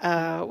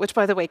 which,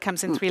 by the way,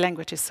 comes in 3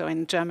 languages, so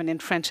in German, in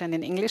French, and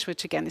in English,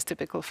 which again is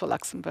typical for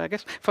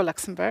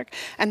Luxembourg.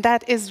 And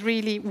that is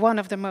really one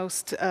of the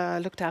most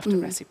looked after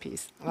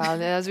recipes.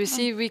 Well, as we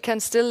see, we can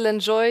still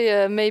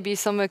enjoy maybe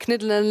some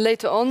knidelen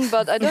later on,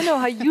 but I don't know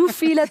how you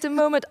feel at the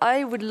moment.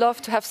 I would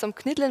love to have some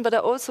knidelen, but I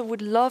also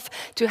would love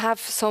to have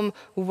some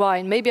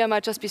wine. Maybe I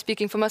might just be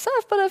speaking for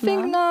myself, but I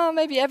think no,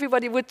 maybe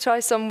everybody would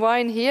try some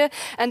wine here.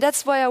 And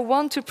that's why I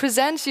want to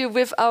present you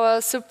with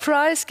our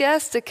surprise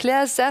guest,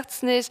 Claire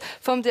Sertznig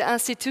from the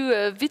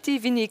Institut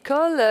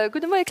Viti-Vinicole.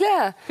 Good morning,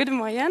 Claire. Good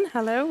morning.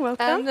 Hello,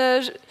 welcome.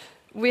 And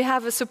we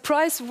have a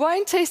surprise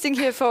wine tasting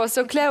here for us.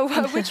 So Claire,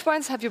 which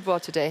wines have you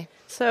brought today?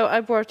 So I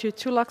brought you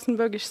 2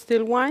 Luxembourgish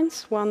still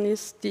wines. One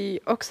is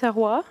the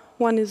Auxerrois,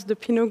 one is the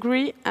Pinot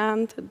Gris,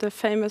 and the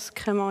famous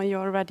Crémant you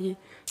already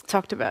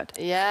talked about.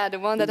 Yeah, the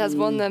one that has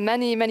won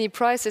many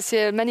prizes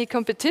here, many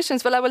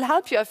competitions. Well, I will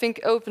help you, I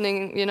think,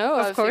 opening, you know,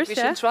 of course, we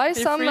should try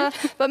some.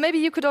 But maybe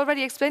you could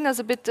already explain us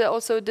a bit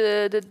also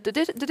the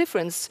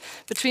difference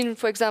between,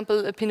 for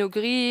example, a Pinot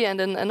Gris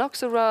and an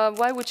Auxerrois.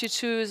 Why would you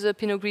choose a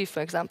Pinot Gris,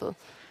 for example?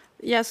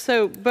 Yes,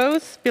 so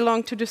both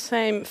belong to the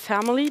same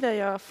family.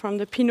 They are from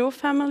the Pinot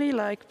family,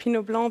 like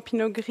Pinot Blanc,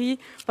 Pinot Gris,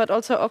 but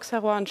also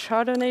Auxerrois and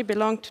Chardonnay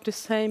belong to the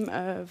same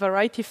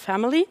variety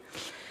family.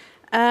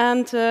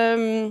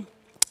 And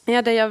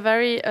yeah, they are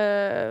very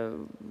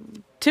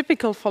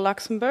typical for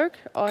Luxembourg,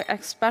 or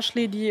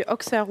especially the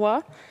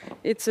Auxerrois.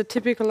 It's a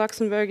typical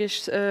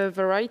Luxembourgish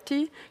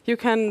variety. You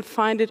can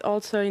find it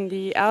also in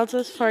the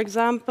Alsace, for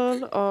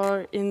example,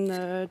 or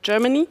in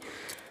Germany,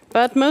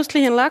 but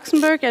mostly in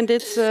Luxembourg. And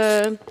it's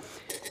a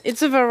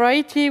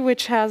variety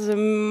which has a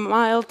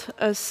mild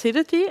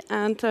acidity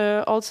and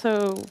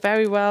also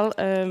very well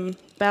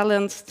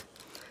balanced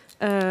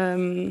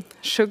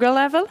sugar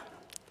level.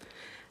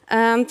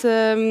 And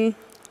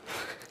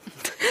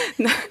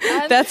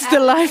that's the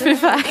life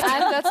effect.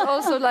 And that's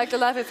also like the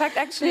life effect.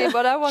 Actually,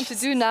 what I want to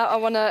do now, I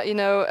want to, you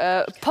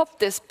know, pop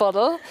this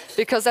bottle,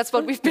 because that's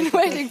what we've been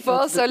waiting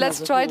for. So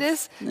let's try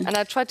this. And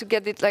I try to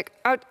get it like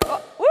out.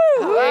 Oh, woo!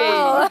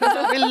 Wow.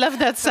 We love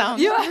that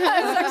sound. Yeah,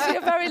 it's actually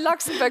a very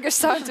Luxembourgish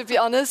sound, to be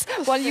honest.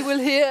 One you will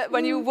hear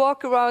when you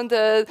walk around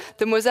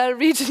the Moselle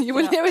region. You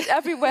will hear it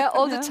everywhere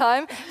all the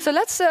time. So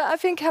let's, I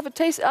think, have a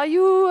taste. Are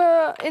you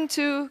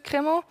into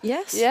Crémant?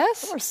 Yes.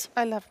 Yes? Of course.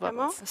 I love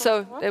bubbles.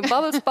 So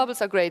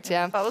bubbles are great,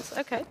 yeah. Bubbles,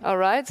 okay. All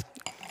right.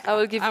 I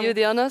will give you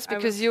the honors,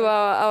 because you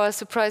are our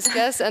surprise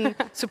guest and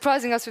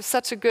surprising us with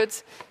such a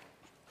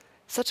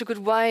good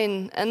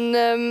wine.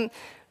 And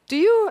do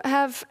you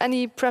have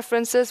any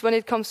preferences when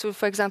it comes to,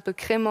 for example,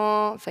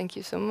 Crémant? Thank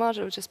you so much.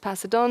 I will just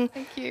pass it on.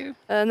 Thank you.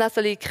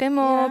 Nathalie,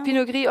 Crémant,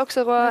 Pinot Gris,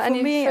 Auxerrois.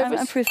 For me,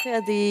 I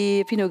prefer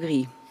the Pinot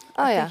Gris.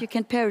 Oh, I yeah. think you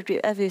can pair it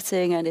with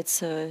everything, and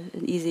it's an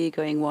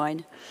easy-going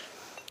wine.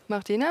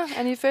 Martina,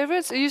 any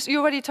favorites? You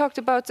already talked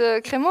about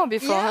Crémant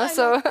before, Yeah,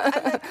 so I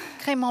like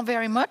Crémant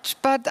very much,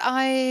 but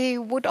I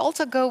would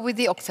also go with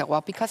the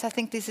Auxerrois, because I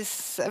think this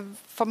is,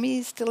 for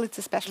me, still it's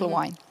a special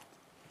wine.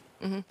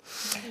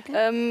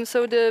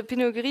 So the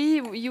Pinot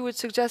Gris, you would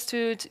suggest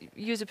to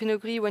use a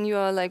Pinot Gris when you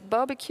are like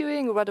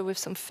barbecuing, or rather with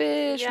some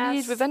fish,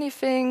 meat, with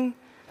anything?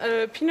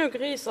 Pinot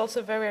Gris is also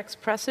a very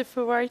expressive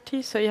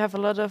variety, so you have a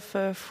lot of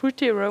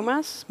fruity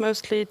aromas,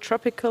 mostly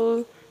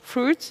tropical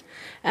fruits,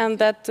 and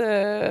that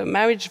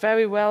marries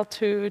very well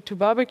to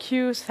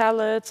barbecue,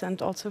 salads,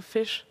 and also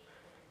fish.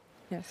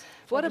 Yes.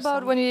 What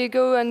about when you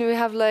go and you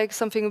have like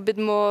something a bit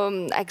more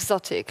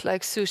exotic,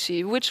 like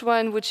sushi? Which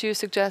wine would you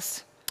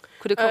suggest?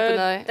 Could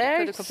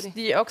accompany?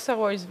 The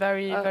Auxerrois is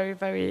very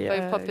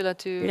popular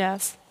too.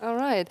 Yes. All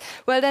right.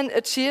 Well then,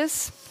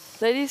 cheers,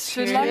 ladies,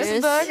 to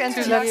Luxembourg and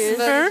to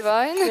Luxembourg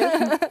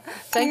wine.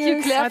 Thank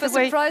you, Claire, for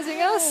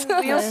surprising us.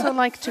 We also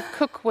like to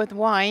cook with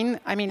wine.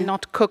 I mean,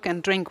 not cook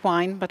and drink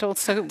wine, but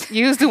also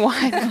use the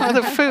wine for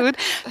the food,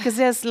 because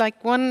there's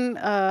like one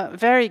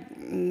very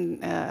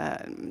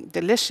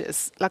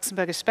delicious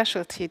Luxembourgish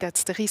specialty.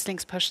 That's the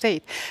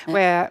Rieslingspastete,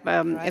 where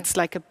it's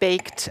like a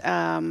baked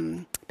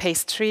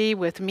pastry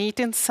with meat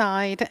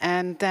inside,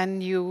 and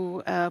then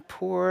you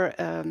pour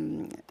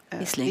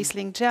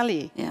Riesling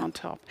jelly on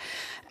top.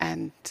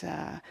 And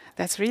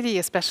that's really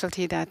a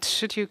specialty that,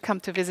 should you come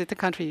to visit the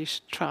country, you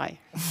should try.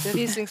 The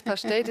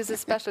Rieslingspastete is a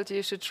specialty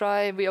you should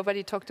try. We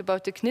already talked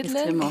about the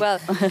Knitlen. Well,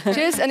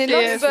 cheers. And in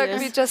Luxembourg,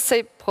 we just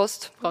say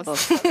Prost.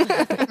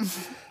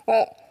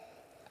 Well,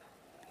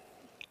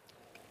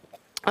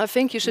 I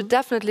think you should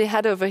definitely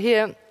head over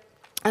here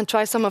and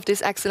try some of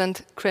this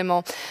excellent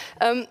crémant.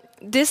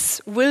 This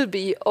will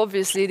be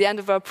obviously the end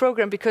of our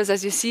program, because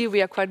as you see,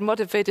 we are quite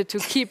motivated to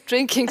keep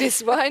drinking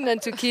this wine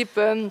and to keep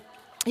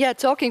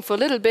talking for a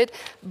little bit,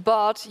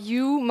 but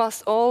you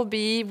must all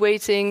be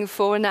waiting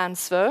for an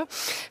answer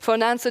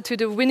to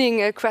the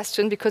winning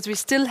question, because we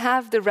still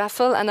have the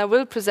raffle, and I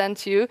will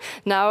present you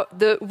now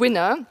the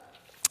winner.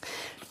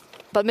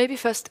 But maybe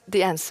first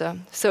the answer.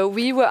 So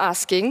we were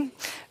asking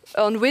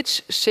on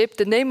which ship,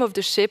 the name of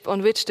the ship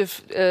on which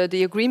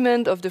the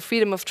agreement of the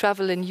freedom of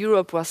travel in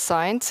Europe was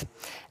signed.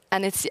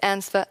 And it's the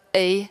answer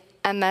A,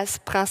 MS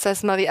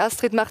Princess Marie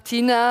Astrid.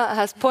 Martina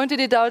has pointed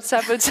it out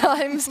several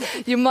times.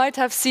 You might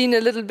have seen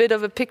a little bit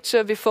of a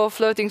picture before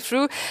floating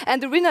through.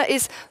 And the winner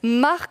is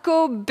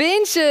Marco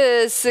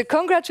Beentjes.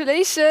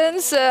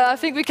 Congratulations. I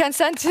think we can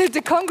send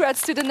the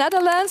congrats to the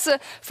Netherlands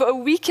for a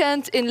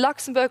weekend in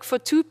Luxembourg for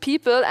 2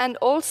 people. And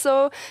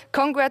also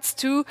congrats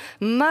to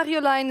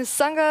Marjolein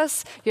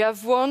Sangers. You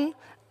have won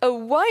a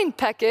wine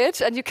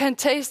package, and you can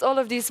taste all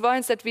of these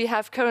wines that we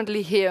have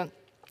currently here.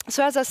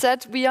 So as I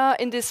said, we are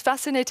in this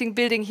fascinating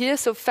building here,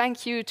 so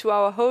thank you to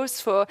our hosts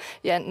for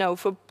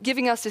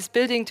giving us this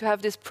building to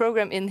have this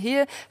program in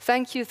here.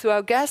 Thank you to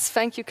our guests.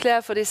 Thank you,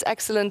 Claire, for this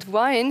excellent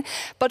wine.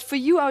 But for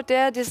you out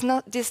there,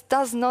 this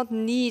does not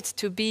need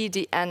to be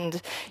the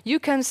end. You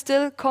can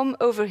still come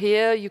over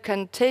here. You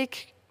can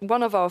take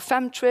one of our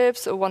fam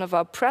trips or one of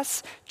our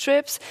press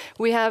trips.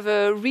 We have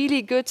a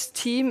really good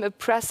team, a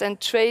press and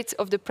trade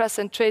of the press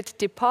and trade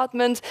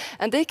department,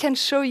 and they can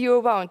show you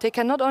around. They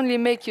can not only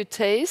make you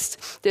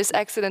taste this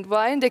excellent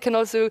wine, they can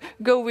also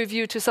go with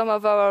you to some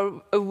of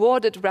our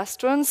awarded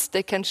restaurants.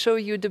 They can show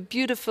you the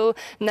beautiful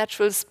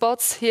natural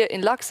spots here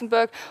in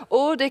Luxembourg,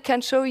 or they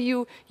can show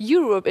you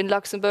Europe in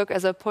Luxembourg,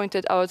 as I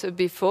pointed out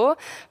before.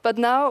 But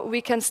now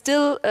we can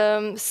still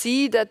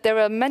see that there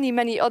are many,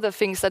 many other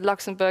things that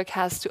Luxembourg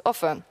has to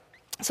offer.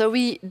 So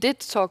we did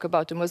talk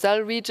about the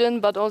Moselle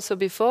region, but also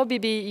before,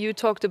 Bibi, you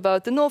talked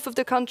about the north of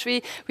the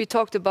country. We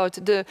talked about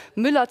the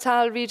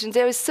Müllertal region.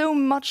 There is so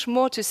much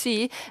more to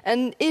see.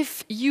 And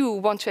if you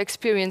want to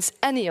experience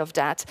any of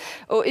that,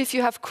 or if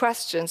you have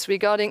questions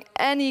regarding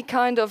any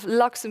kind of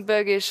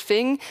Luxembourgish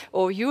thing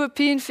or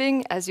European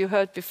thing, as you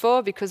heard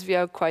before, because we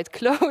are quite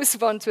close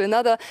one to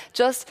another,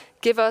 just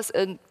give us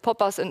and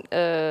pop us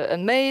a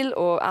mail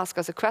or ask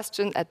us a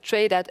question at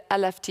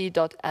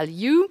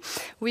trade@lft.lu.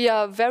 We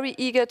are very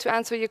eager to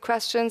answer your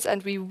questions,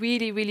 and we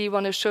really, really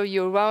want to show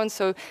you around.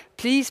 So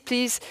please,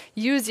 please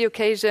use the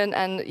occasion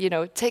and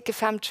take a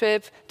fam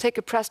trip, take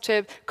a press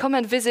trip, come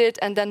and visit,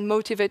 and then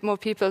motivate more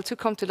people to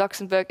come to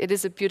Luxembourg. It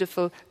is a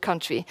beautiful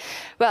country.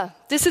 Well,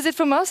 this is it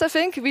from us, I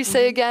think. We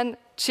say again,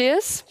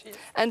 cheers.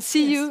 And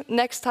see you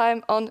next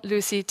time on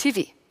Luci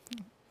TV.